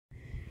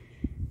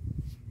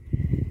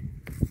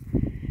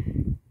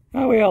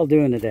How are we all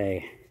doing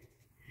today?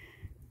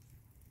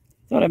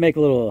 Thought I'd make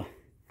a little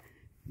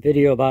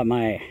video about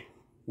my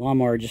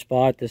lawnmower I just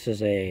bought. This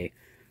is a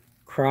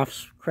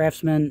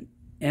Craftsman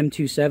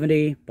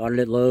M270. Bought it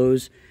at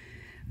Lowe's.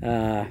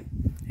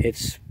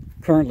 It's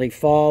currently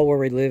fall where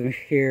we live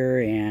here,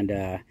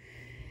 and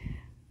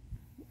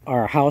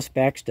our house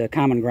backs to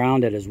common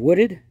ground that is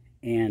wooded.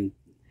 And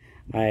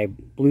I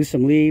blew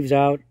some leaves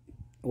out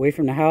away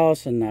from the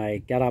house, and I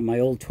got out my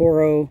old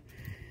Toro.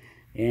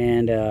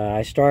 And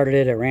I started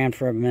it, it ran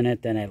for a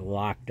minute, then it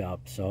locked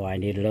up. So I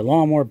needed a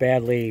lawnmower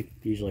badly.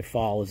 Usually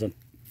fall isn't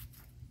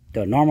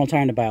the normal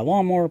time to buy a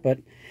lawnmower, but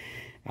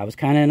I was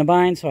kind of in a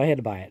bind, so I had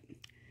to buy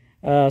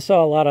it.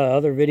 Saw a lot of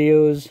other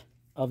videos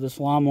of this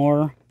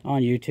lawnmower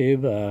on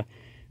YouTube. I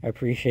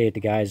appreciate the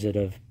guys that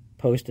have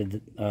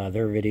posted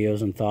their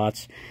videos and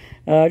thoughts.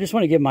 I just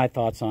want to give my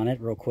thoughts on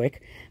it real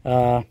quick.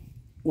 One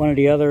of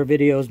the other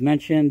videos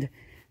mentioned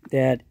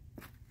that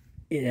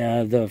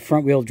the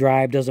front wheel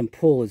drive doesn't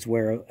pull as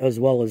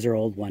well as their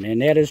old one,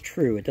 and that is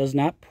true. It does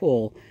not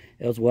pull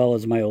as well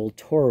as my old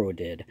Toro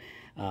did.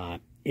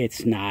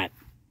 It's not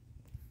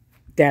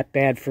that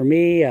bad for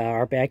me.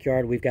 Our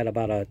backyard, we've got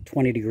about a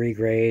 20-degree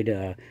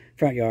grade.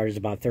 Front yard is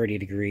about 30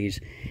 degrees,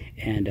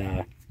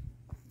 and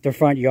the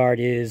front yard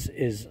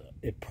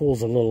it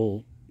pulls a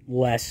little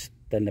less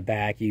than the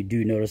back. You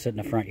do notice it in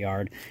the front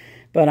yard,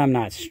 but I'm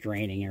not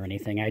straining or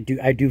anything. I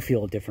do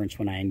feel a difference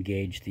when I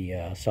engage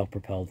the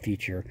self-propelled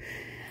feature.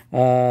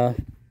 A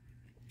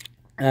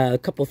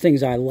couple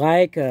things I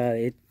like.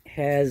 It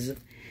has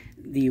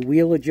the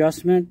wheel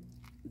adjustment.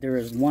 There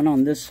is one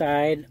on this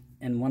side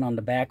and one on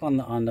the back on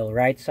the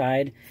right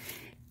side.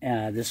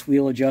 This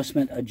wheel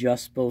adjustment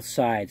adjusts both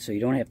sides, so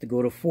you don't have to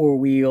go to four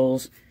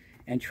wheels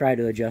and try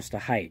to adjust the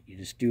height. You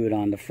just do it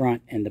on the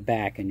front and the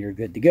back, and you're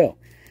good to go.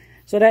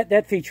 So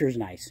that feature is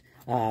nice.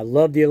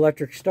 Love the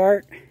electric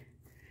start.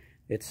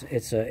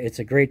 It's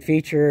a great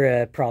feature.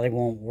 It probably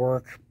won't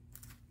work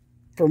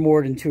for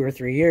more than 2 or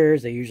 3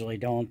 years. They usually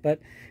don't, but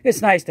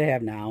it's nice to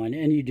have now,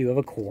 and you do have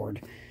a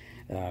cord,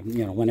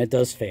 you know, when it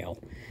does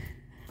fail.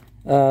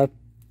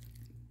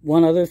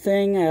 One other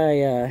thing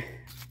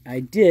I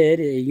did,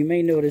 you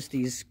may notice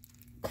these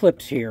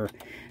clips here.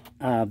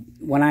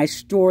 When I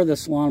store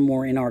this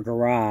lawnmower in our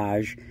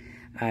garage,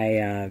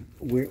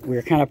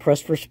 we're kind of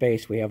pressed for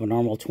space. We have a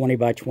normal 20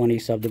 by 20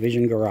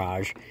 subdivision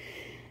garage,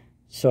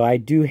 so I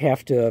do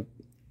have to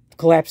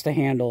collapse the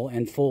handle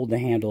and fold the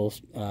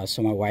handles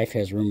so my wife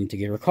has room to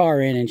get her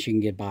car in and she can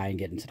get by and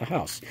get into the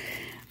house.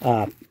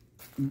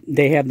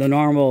 They have the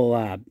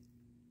normal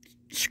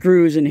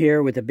screws in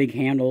here with the big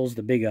handles,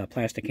 the big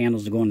plastic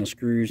handles to go in the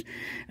screws.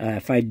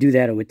 If I do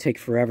that, it would take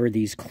forever.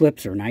 These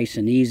clips are nice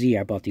and easy.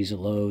 I bought these at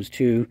Lowe's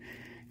too.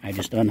 I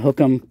just unhook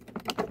them,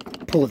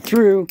 pull it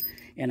through,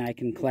 and I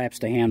can collapse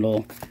the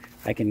handle.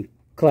 I can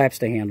collapse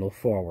the handle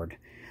forward.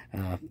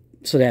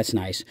 So that's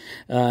nice.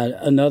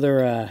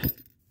 Another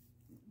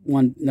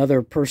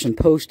person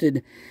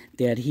posted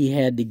that he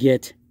had to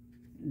get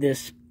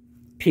this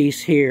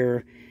piece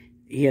here.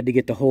 He had to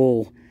get the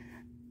whole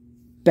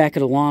back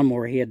of the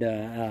lawnmower. He had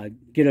to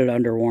get it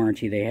under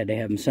warranty. They had to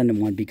have him send him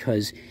one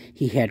because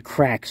he had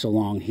cracks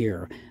along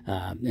here.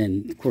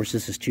 And of course,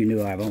 this is too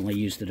new. I've only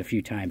used it a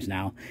few times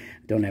now.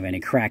 Don't have any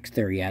cracks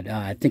there yet.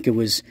 I think it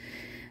was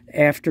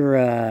after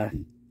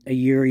a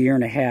year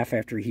and a half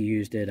after he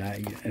used it.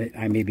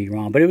 I may be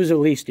wrong, but it was at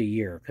least a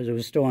year because it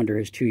was still under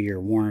his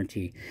 2-year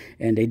warranty.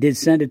 And they did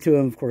send it to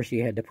him. Of course, he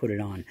had to put it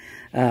on.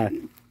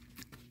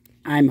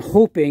 I'm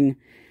hoping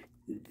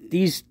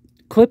these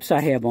clips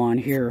I have on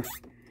here,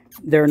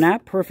 they're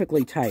not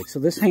perfectly tight. So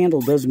this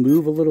handle does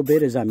move a little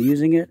bit as I'm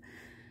using it.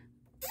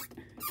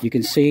 You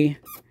can see.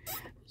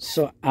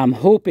 So I'm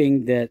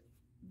hoping that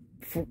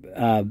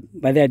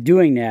by that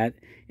doing that,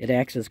 it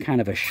acts as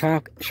kind of a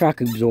shock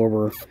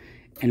absorber,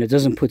 and it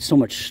doesn't put so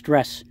much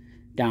stress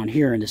down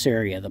here in this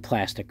area, the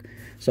plastic.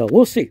 So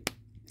we'll see.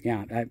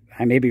 Yeah,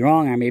 I may be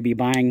wrong. I may be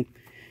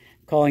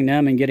calling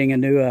them and getting a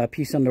new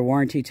piece under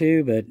warranty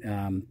too, but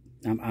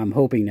I'm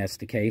hoping that's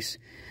the case.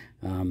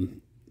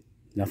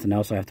 Nothing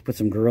else. I have to put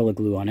some Gorilla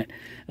Glue on it.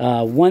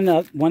 One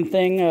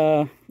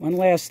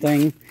last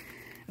thing.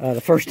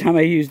 The first time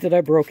I used it, I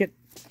broke it.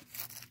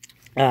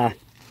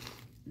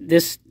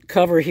 This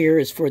cover here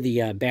is for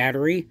the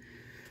battery.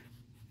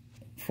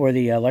 For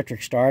the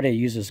electric start, it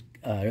uses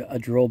a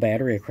drill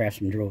battery, a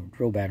Craftsman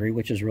drill battery,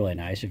 which is really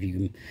nice. If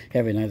you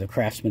have any other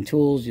Craftsman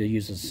tools, you'll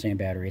use the same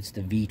battery. It's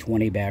the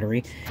V20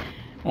 battery.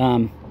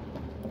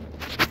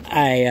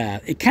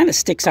 It kind of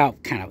sticks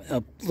out kind of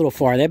a little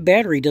far. That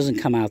battery doesn't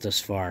come out this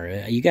far.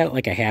 You got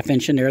like a ½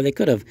 inch in there. They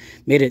could have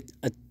made it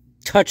a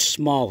touch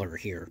smaller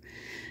here.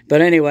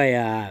 But anyway,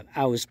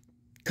 I was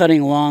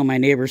cutting along my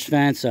neighbor's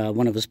fence.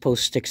 One of his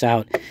posts sticks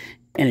out,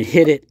 and it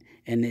hit it,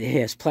 and it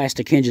has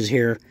plastic hinges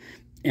here,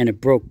 and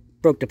it broke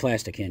the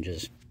plastic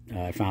hinges.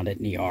 I found it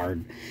in the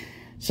yard.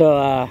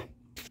 So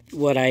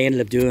what I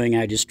ended up doing,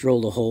 I just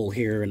drilled a hole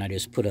here, and I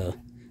just put a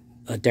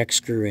deck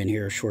screw in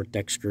here, a short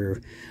deck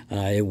screw.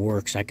 It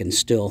works. I can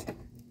still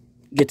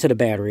get to the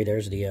battery.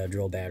 There's the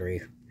drill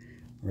battery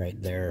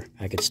right there.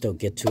 I could still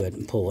get to it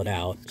and pull it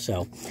out.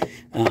 So,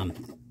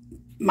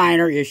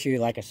 minor issue,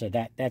 like I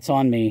said, that's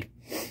on me.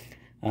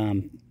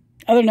 Other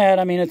than that,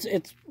 I mean,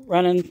 it's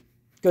running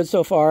good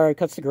so far. It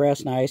cuts the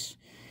grass nice.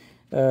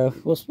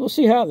 We'll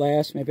see how it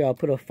lasts. Maybe I'll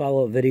put a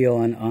follow-up video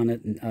on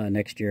it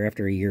next year,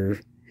 after a year,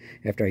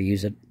 after I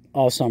use it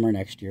all summer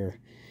next year,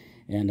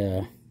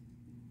 and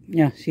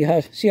yeah, see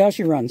how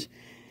she runs.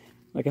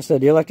 Like I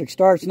said, the electric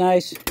starts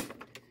nice.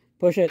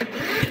 Push it,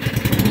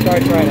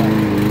 starts right up.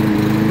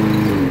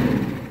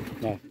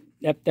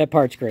 Yeah, that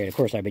part's great. Of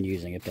course, I've been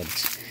using it, but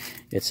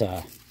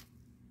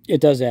it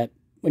does that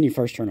when you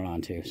first turn it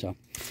on too. So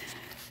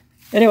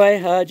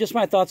anyway, just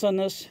my thoughts on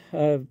this.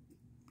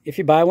 If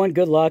you buy one,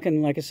 good luck.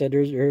 And like I said,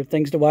 there are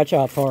things to watch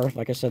out for.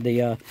 Like I said,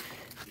 the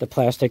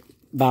plastic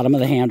bottom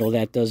of the handle,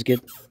 that does get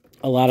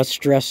a lot of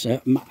stress.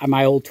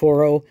 My old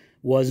Toro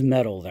was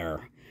metal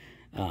there.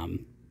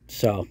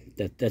 So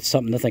that's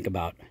something to think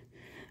about.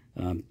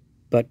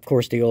 But of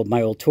course,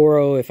 my old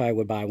Toro, if I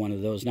would buy one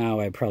of those now,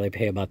 I'd probably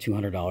pay about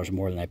 $200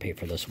 more than I paid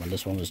for this one.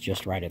 This one was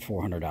just right at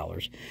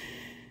 $400.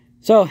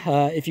 So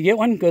if you get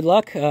one, good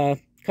luck.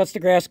 Cuts the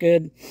grass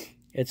good.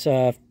 It's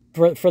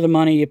for the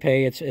money you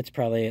pay, it's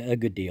probably a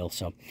good deal.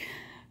 So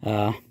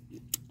I'll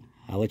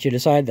let you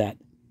decide that.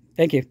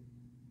 Thank you.